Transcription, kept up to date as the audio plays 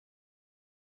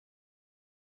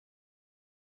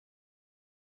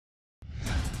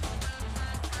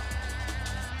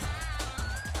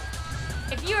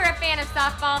a fan of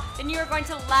softball, then you are going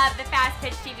to love the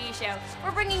Fastpitch TV show.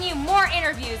 We're bringing you more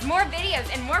interviews, more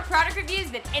videos, and more product reviews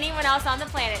than anyone else on the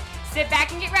planet. Sit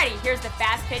back and get ready. Here's the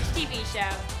Fastpitch TV show.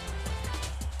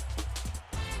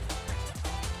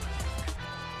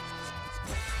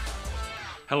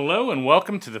 Hello and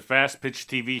welcome to the Fastpitch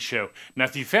TV show. Now,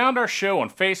 if you found our show on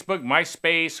Facebook,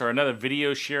 MySpace, or another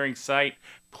video sharing site,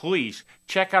 please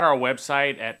check out our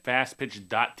website at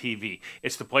fastpitch.tv.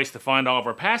 It's the place to find all of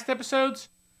our past episodes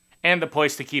and the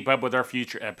place to keep up with our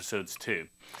future episodes too.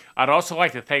 I'd also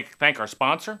like to thank our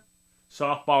sponsor,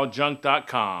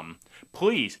 softballjunk.com.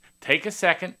 Please take a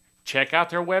second, check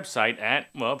out their website at,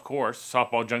 well, of course,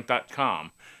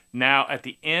 softballjunk.com. Now, at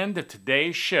the end of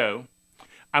today's show,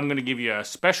 I'm going to give you a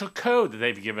special code that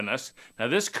they've given us. Now,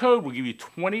 this code will give you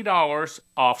 $20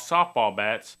 off softball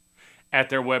bats at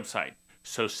their website.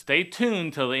 So stay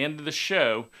tuned till the end of the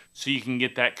show so you can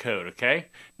get that code, okay?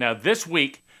 Now, this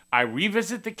week, I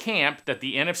revisit the camp that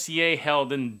the NFCA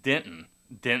held in Denton,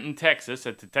 Texas,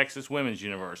 at the Texas Women's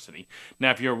University.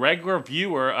 Now, if you're a regular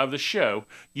viewer of the show,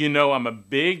 you know I'm a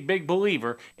big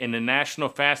believer in the National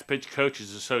Fast Pitch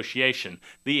Coaches Association,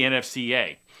 the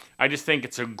NFCA. I just think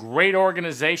it's a great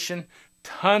organization,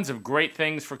 tons of great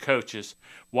things for coaches.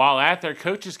 While at their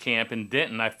coaches camp in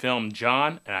Denton, I filmed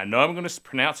John, and I know I'm going to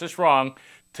pronounce this wrong,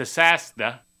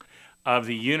 Tschida of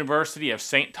the University of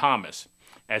St. Thomas,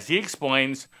 as he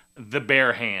explains the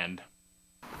Barehand.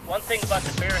 One thing about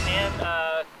the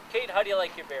Barehand, Kate, how do you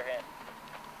like your Barehand?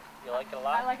 You like it a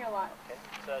lot? I like it a lot. Okay,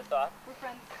 so I thought. We're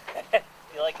friends.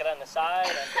 You like it on the side,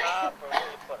 on top, or where do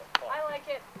you put it? Oh. I like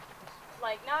it,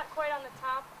 like not quite on the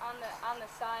top, on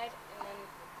the side, and then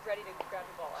ready to grab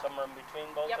the ball out. Somewhere in between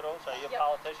both Yep. of those? Are you a Yep.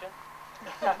 politician?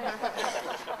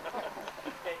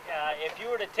 If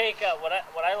you were to take what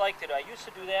I like to do, I used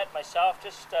to do that myself.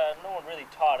 Just no one really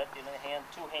taught it. You know,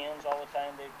 two hands all the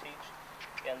time they'd teach.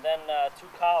 And then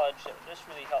through college, this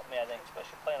really helped me, I think,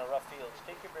 especially playing on rough fields.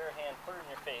 Take your bare hand, put it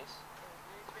in your face.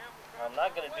 I'm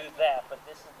not going to do that, but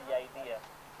this is the idea.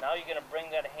 Now you're going to bring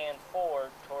that hand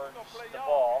forward towards the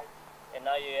ball, and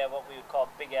now you have what we would call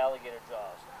big alligator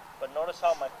jaws. But notice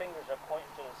how my fingers are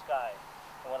pointing to the sky.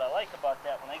 And what I like about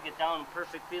that, when I get down in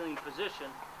perfect feeling position,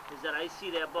 is that I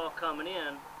see that ball coming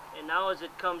in, and now as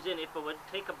it comes in, if it would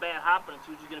take a bad hop and it's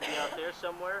usually going to be out there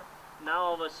somewhere, now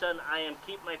all of a sudden I am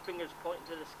keep my fingers pointing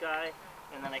to the sky,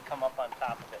 and then I come up on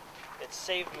top of it. It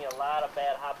saved me a lot of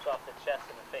bad hops off the chest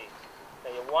and the face.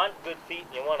 Now you want good feet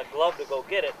and you want a glove to go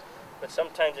get it, but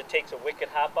sometimes it takes a wicked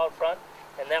hop out front,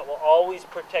 and that will always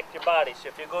protect your body. So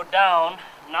if you go down,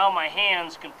 now my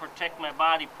hands can protect my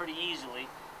body pretty easily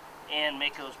and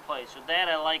make those plays. So that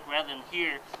I like, rather than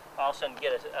here, all of a sudden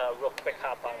get a real quick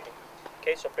hop on me.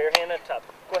 Okay, so bare hand on top.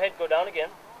 Go ahead, go down again.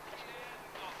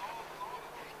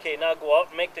 Okay, now go out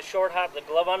and make the short hop, the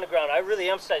glove on the ground. I really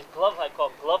emphasize glove, I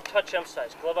call glove touch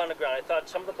emphasize, glove on the ground. I thought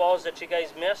some of the balls that you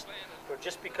guys missed were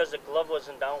just because the glove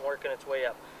wasn't down working its way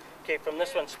up. Okay, from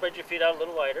this one, spread your feet out a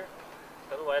little wider,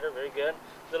 very good.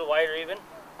 A little wider even.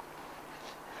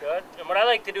 Good. And what I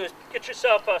like to do is get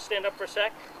yourself, stand up for a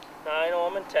sec. Now I know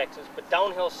I'm in Texas, but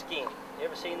downhill skiing. You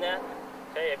ever seen that?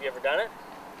 Okay, have you ever done it?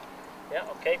 Yeah,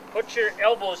 okay. Put your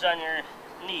elbows on your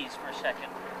knees for a second.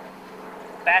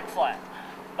 Back flat.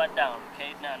 Butt down,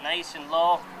 okay? Now nice and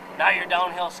low. Now you're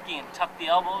downhill skiing. Tuck the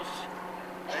elbows.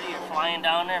 Ready? You're flying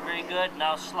down there. Very good.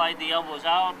 Now slide the elbows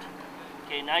out.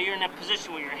 Okay, now you're in that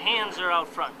position where your hands are out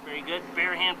front. Very good.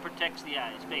 Bare hand protects the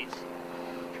eyes, face.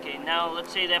 Okay, now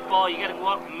let's say that ball, you got to go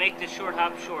up and make the short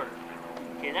hop shorter.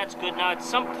 Okay, that's good. Now at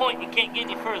some point you can't get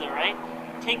any further, right?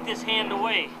 Take this hand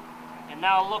away. And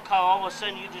now look how all of a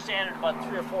sudden you just added about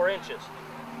 3 or 4 inches.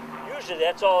 Usually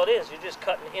that's all it is. You're just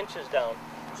cutting inches down.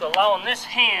 So allowing this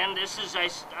hand, this is,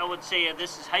 I would say,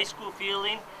 this is high school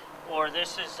fielding, or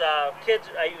this is kids,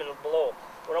 even below.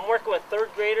 When I'm working with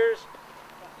 3rd graders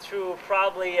through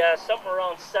probably something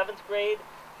around 7th grade,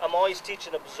 I'm always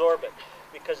teaching absorb it,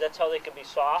 because that's how they can be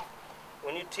soft.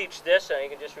 When you teach this, and you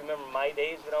can just remember my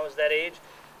days when I was that age,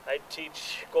 I'd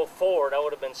teach go forward, I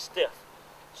would have been stiff.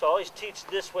 So I always teach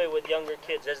this way with younger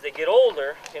kids. As they get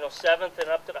older, you know, 7th and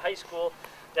up to the high school,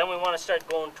 then we want to start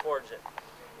going towards it.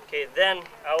 Okay, then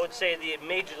I would say the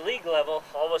major league level,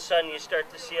 all of a sudden you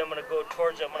start to see I'm going to go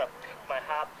towards it. I'm going to pick my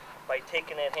hop by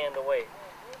taking that hand away.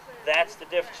 That's the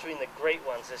difference between the great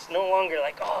ones. It's no longer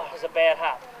like, oh, it was a bad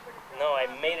hop. No, I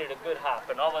made it a good hop.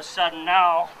 And all of a sudden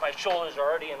now, my shoulders are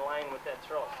already in line with that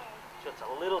throw. So it's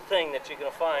a little thing that you're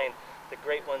going to find the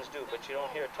great ones do, but you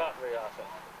don't hear it taught very often.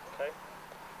 Okay?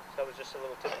 So that was just a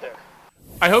little tip there.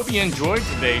 I hope you enjoyed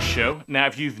today's show. Now,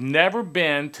 if you've never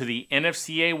been to the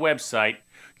NFCA website,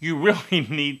 you really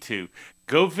need to.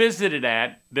 Go visit it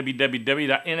at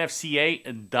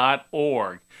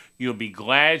www.nfca.org. You'll be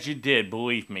glad you did,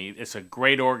 believe me. It's a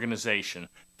great organization.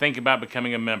 Think about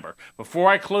becoming a member. Before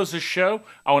I close this show,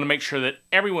 I want to make sure that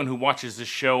everyone who watches this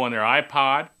show on their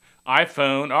iPod,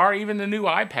 iPhone, or even the new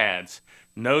iPads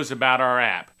knows about our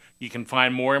app. You can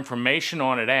find more information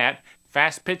on it at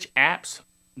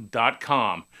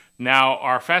fastpitchapps.com. Now,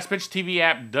 our Fastpitch TV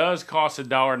app does cost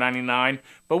 $1.99,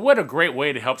 but what a great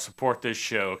way to help support this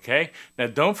show, okay? Now,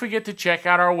 don't forget to check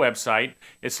out our website.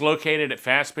 It's located at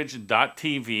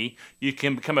fastpitch.tv. You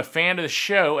can become a fan of the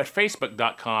show at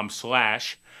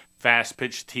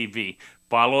facebook.com/fastpitchtv.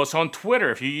 Follow us on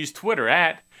Twitter if you use Twitter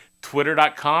at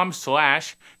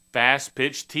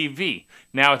twitter.com/fastpitchtv.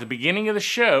 Now, at the beginning of the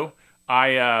show,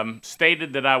 I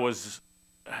stated that I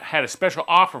had a special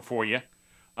offer for you.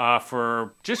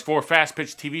 For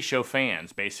Fastpitch TV show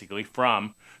fans, basically,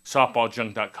 from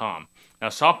softballjunk.com. Now,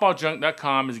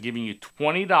 softballjunk.com is giving you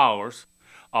 $20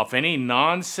 off any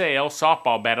non-sale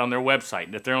softball bat on their website.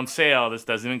 And if they're on sale, this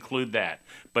doesn't include that.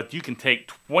 But you can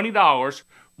take $20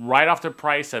 right off the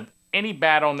price of any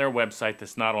bat on their website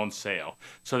that's not on sale.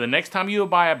 So the next time you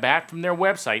buy a bat from their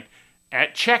website,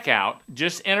 at checkout,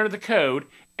 just enter the code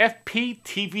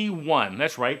FPTV1.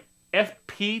 That's right.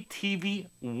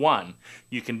 FPTV1.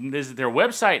 You can visit their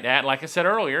website at, like I said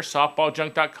earlier,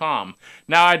 softballjunk.com.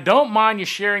 Now, I don't mind you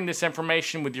sharing this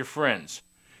information with your friends.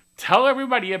 Tell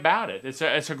everybody about it.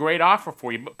 It's a great offer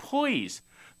for you, but please,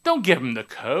 don't give them the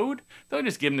code. Don't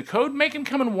just give them the code. Make them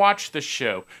come and watch the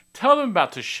show. Tell them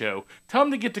about the show. Tell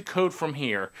them to get the code from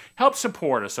here. Help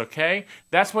support us, okay?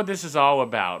 That's what this is all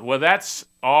about. Well, that's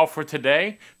all for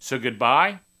today, so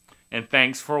goodbye, and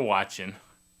thanks for watching.